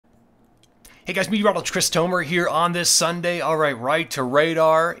Hey guys, Meteorologist Chris Tomer here on this Sunday. All right, right to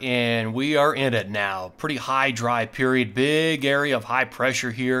radar, and we are in it now. Pretty high dry period, big area of high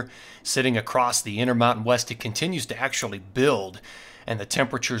pressure here sitting across the Intermountain West. It continues to actually build, and the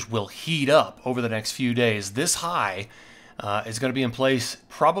temperatures will heat up over the next few days. This high is going to be in place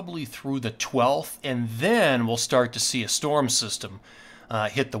probably through the 12th, and then we'll start to see a storm system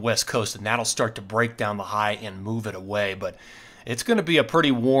hit the west coast, and that'll start to break down the high and move it away. But it's going to be a pretty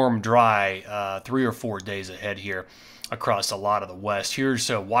warm, dry 3 or 4 days ahead here across a lot of the west.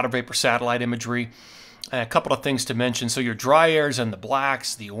 Here's water vapor satellite imagery. A couple of things to mention. So your dry airs and the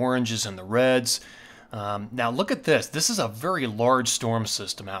blacks, the oranges and the reds. Now look at this. This is a very large storm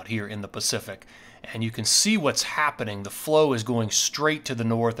system out here in the Pacific. And you can see what's happening. The flow is going straight to the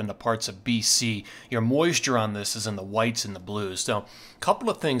north into parts of BC. Your moisture on this is in the whites and the blues. So a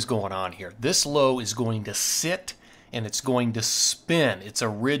couple of things going on here. This low is going to sit and it's going to spin. It's a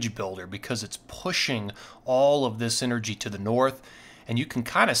ridge builder because it's pushing all of this energy to the north. And you can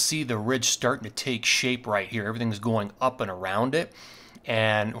kind of see the ridge starting to take shape right here. Everything's going up and around it.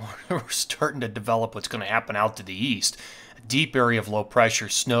 And we're starting to develop what's going to happen out to the east. A deep area of low pressure,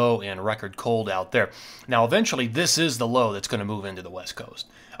 snow, and record cold out there. Now, eventually, this is the low that's going to move into the west coast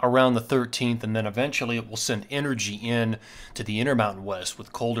around the 13th, and then eventually it will send energy in to the Intermountain West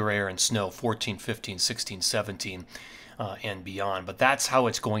with colder air and snow, 14, 15, 16, 17, and beyond. But that's how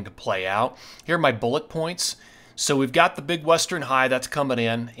it's going to play out. Here are my bullet points. So we've got the big western high that's coming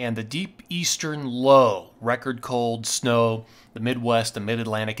in, and the deep eastern low, record cold, snow, the Midwest, the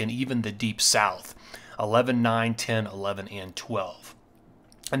Mid-Atlantic, and even the deep south, 11, 9, 10, 11, and 12.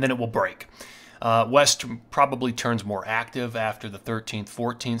 And then it will break. West probably turns more active after the 13th,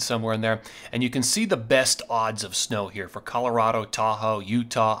 14th, somewhere in there. And you can see the best odds of snow here for Colorado, Tahoe,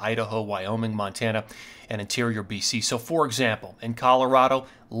 Utah, Idaho, Wyoming, Montana, and interior BC. So, for example, in Colorado,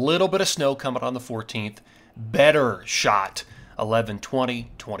 little bit of snow coming on the 14th. Better shot 11, 20,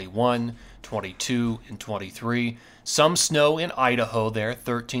 21, 22, and 23. Some snow in Idaho there,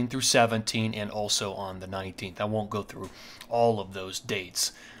 13 through 17, and also on the 19th. I won't go through all of those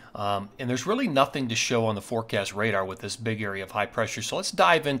dates. And there's really nothing to show on the forecast radar with this big area of high pressure. So let's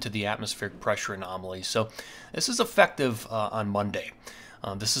dive into the atmospheric pressure anomalies. So this is effective on Monday.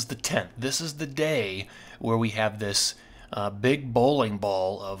 This is the 10th. This is the day where we have this big bowling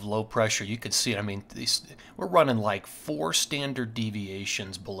ball of low pressure. You can see it. I mean, we're running like 4 standard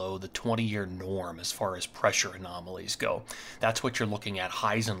deviations below the 20-year norm as far as pressure anomalies go. That's what you're looking at,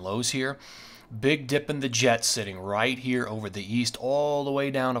 highs and lows here. Big dip in the jet sitting right here over the east all the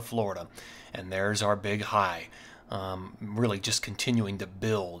way down to Florida. And there's our big high, really just continuing to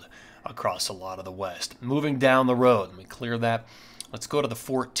build across a lot of the west. Moving down the road, let me clear that. Let's go to the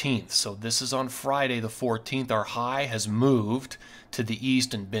 14th. So this is on Friday the 14th. Our high has moved to the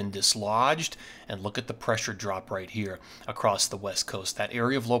east and been dislodged. And look at the pressure drop right here across the west coast. That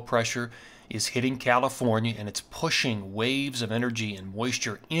area of low pressure is hitting California, and it's pushing waves of energy and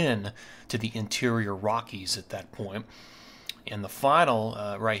moisture in to the interior Rockies at that point. And the final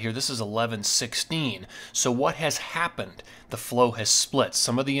right here, this is 11:16. So what has happened? The flow has split.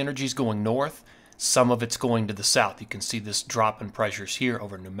 Some of the energy is going north. Some of it's going to the south. You can see this drop in pressures here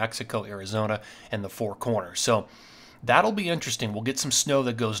over New Mexico, Arizona, and the Four Corners. So that'll be interesting. We'll get some snow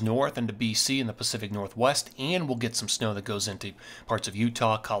that goes north into BC and the Pacific Northwest, and we'll get some snow that goes into parts of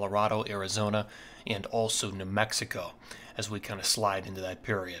Utah, Colorado, Arizona, and also New Mexico as we kind of slide into that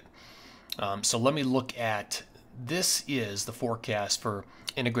period. So let me look at, this is the forecast for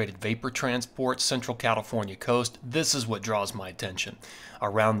integrated vapor transport, Central California coast. This is what draws my attention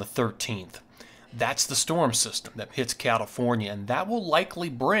around the 13th. That's the storm system that hits California, and that will likely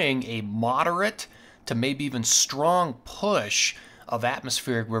bring a moderate to maybe even strong push of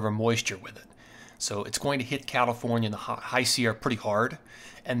atmospheric river moisture with it. So it's going to hit California in the high Sierra pretty hard,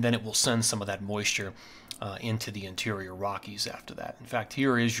 and then it will send some of that moisture into the interior Rockies after that. In fact,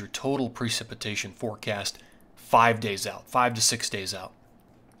 here is your total precipitation forecast 5 days out, 5 to 6 days out.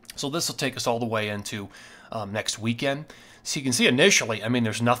 So this will take us all the way into next weekend. So you can see initially, I mean,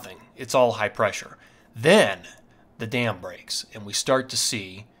 there's nothing. It's all high pressure. Then the dam breaks, and we start to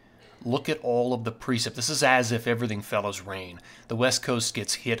see, look at all of the precip. This is as if everything fell as rain. The West Coast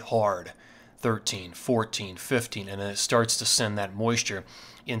gets hit hard, 13, 14, 15, and then it starts to send that moisture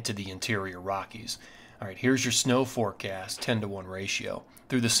into the interior Rockies. All right, here's your snow forecast, 10-to-1 ratio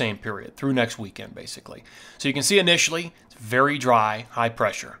through the same period, through next weekend, basically. So you can see initially, it's very dry, high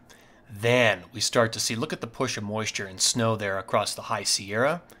pressure. Then we start to see, look at the push of moisture and snow there across the high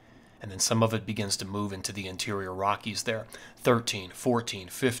Sierra. And then some of it begins to move into the interior Rockies there. 13, 14,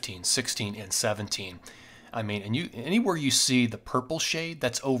 15, 16, and 17. I mean, and anywhere you see the purple shade,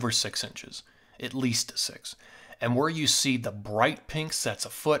 that's over 6 inches. at least a 6. And where you see the bright pinks, that's a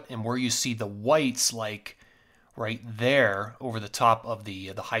foot, and where you see the whites, like right there over the top of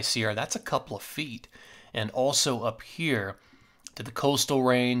the High Sierra, that's a couple of feet. And also up here to the coastal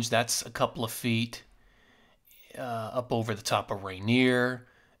range, that's a couple of feet. Up over the top of Rainier,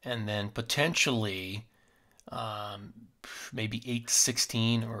 and then potentially maybe 8 to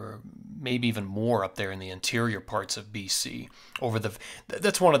 16, or maybe even more up there in the interior parts of BC.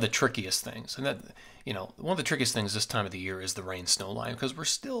 That's one of the trickiest things, and that, you know, one of the trickiest things this time of the year is the rain snow line, because we're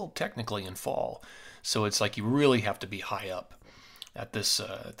still technically in fall, so it's like you really have to be high up at this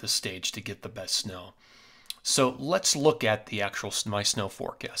stage to get the best snow. So let's look at the actual my snow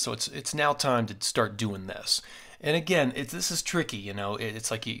forecast. So it's now time to start doing this. And again, this is tricky, you know.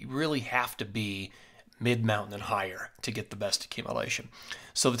 It's like you really have to be mid-mountain and higher to get the best accumulation.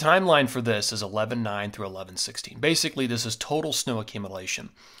 So the timeline for this is 11/9 through 11/16. Basically, this is total snow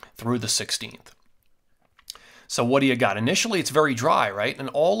accumulation through the 16th. So what do you got? Initially, it's very dry, right? And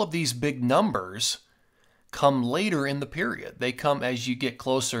all of these big numbers come later in the period. They come as you get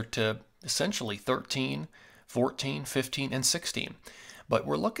closer to essentially 13, 14, 15, and 16. But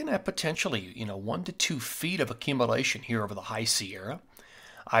we're looking at potentially, you know, 1 to 2 feet of accumulation here over the High Sierra.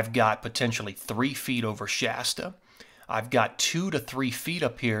 I've got potentially 3 feet over Shasta. I've got 2 to 3 feet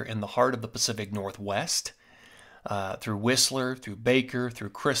up here in the heart of the Pacific Northwest, through Whistler, through Baker, through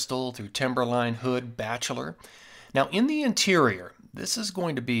Crystal, through Timberline, Hood, Bachelor. Now in the interior, this is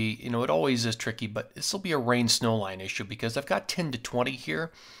going to be, you know, it always is tricky, but this will be a rain snow line issue because I've got 10 to 20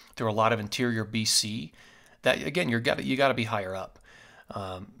 here through a lot of interior BC. That, again, you got to be higher up.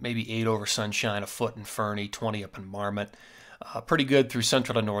 Maybe 8 over Sunshine, a foot in Fernie, 20 up in Marmot. Pretty good through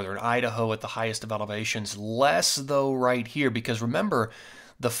central to northern Idaho at the highest of elevations. Less, though, right here, because remember,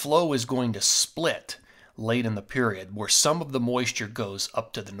 the flow is going to split late in the period, where some of the moisture goes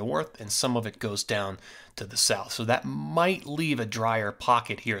up to the north and some of it goes down to the south. So that might leave a drier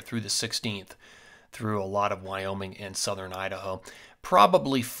pocket here through the 16th, through a lot of Wyoming and southern Idaho.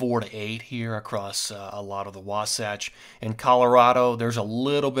 Probably 4 to 8 here across a lot of the Wasatch. In Colorado, there's a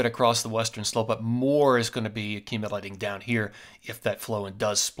little bit across the western slope, but more is going to be accumulating down here if that flow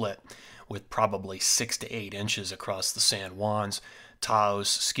does split, with probably 6 to 8 inches across the San Juans, Taos,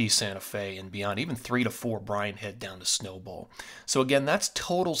 Ski Santa Fe, and beyond, even 3 to 4 Bryan Head down to Snowbowl. So again, that's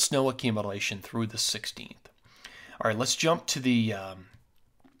total snow accumulation through the 16th. All right, let's jump to the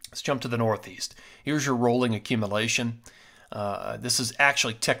Northeast. Here's your rolling accumulation. This is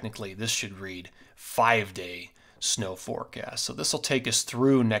actually, technically, this should read 5-day snow forecast. So this will take us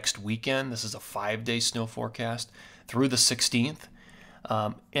through next weekend. This is a 5-day snow forecast through the 16th.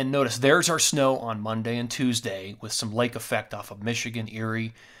 And notice there's our snow on Monday and Tuesday with some lake effect off of Michigan,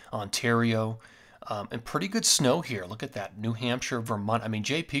 Erie, Ontario, and pretty good snow here. Look at that. New Hampshire, Vermont. I mean,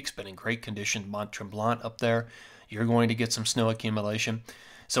 Jay Peak's been in great condition. Mont Tremblant up there. You're going to get some snow accumulation.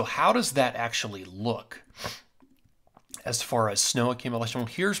 So how does that actually look as far as snow accumulation? Well,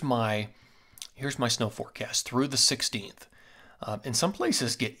 here's my snow forecast through the 16th. In some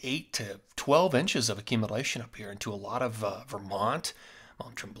places get 8 to 12 inches of accumulation up here into a lot of Vermont,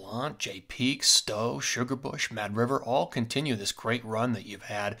 Mont Tremblant, Jay Peak, Stowe, Sugarbush, Mad River, all continue this great run that you've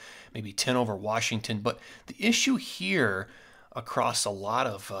had, maybe 10 over Washington. But the issue here across a lot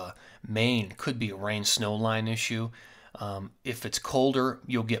of Maine could be a rain snow line issue. If it's colder,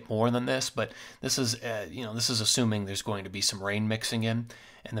 you'll get more than this, but this is, this is assuming there's going to be some rain mixing in,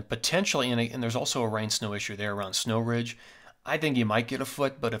 and then potentially, and there's also a rain snow issue there around Snow Ridge. I think you might get a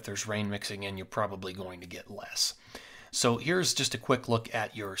foot, but if there's rain mixing in, you're probably going to get less. So here's just a quick look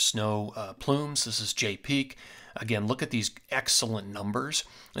at your snow plumes. This is Jay Peak. Again, look at these excellent numbers.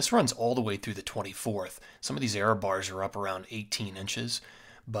 This runs all the way through the 24th. Some of these error bars are up around 18 inches,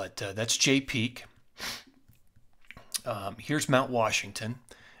 but that's Jay Peak. Here's Mount Washington.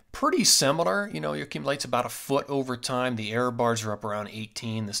 Pretty similar, it accumulates about a foot over time. The error bars are up around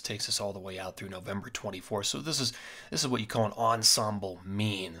 18. This takes us all the way out through November 24. So this is what you call an ensemble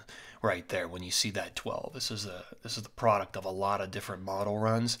mean right there when you see that 12. This is the product of a lot of different model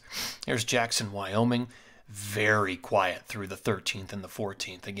runs. Here's Jackson, Wyoming. Very quiet through the 13th and the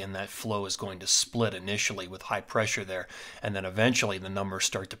 14th. Again, that flow is going to split initially with high pressure there, and then eventually the numbers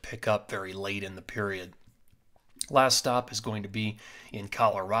start to pick up very late in the period. Last stop is going to be in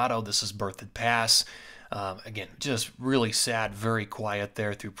Colorado. This is Berthoud Pass. Again, just really sad, very quiet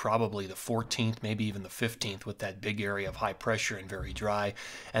there through probably the 14th, maybe even the 15th, with that big area of high pressure and very dry.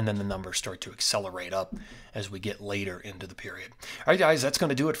 And then the numbers start to accelerate up as we get later into the period. All right, guys, that's going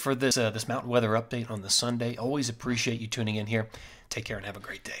to do it for this mountain weather update on the Sunday. Always appreciate you tuning in here. Take care and have a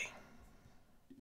great day.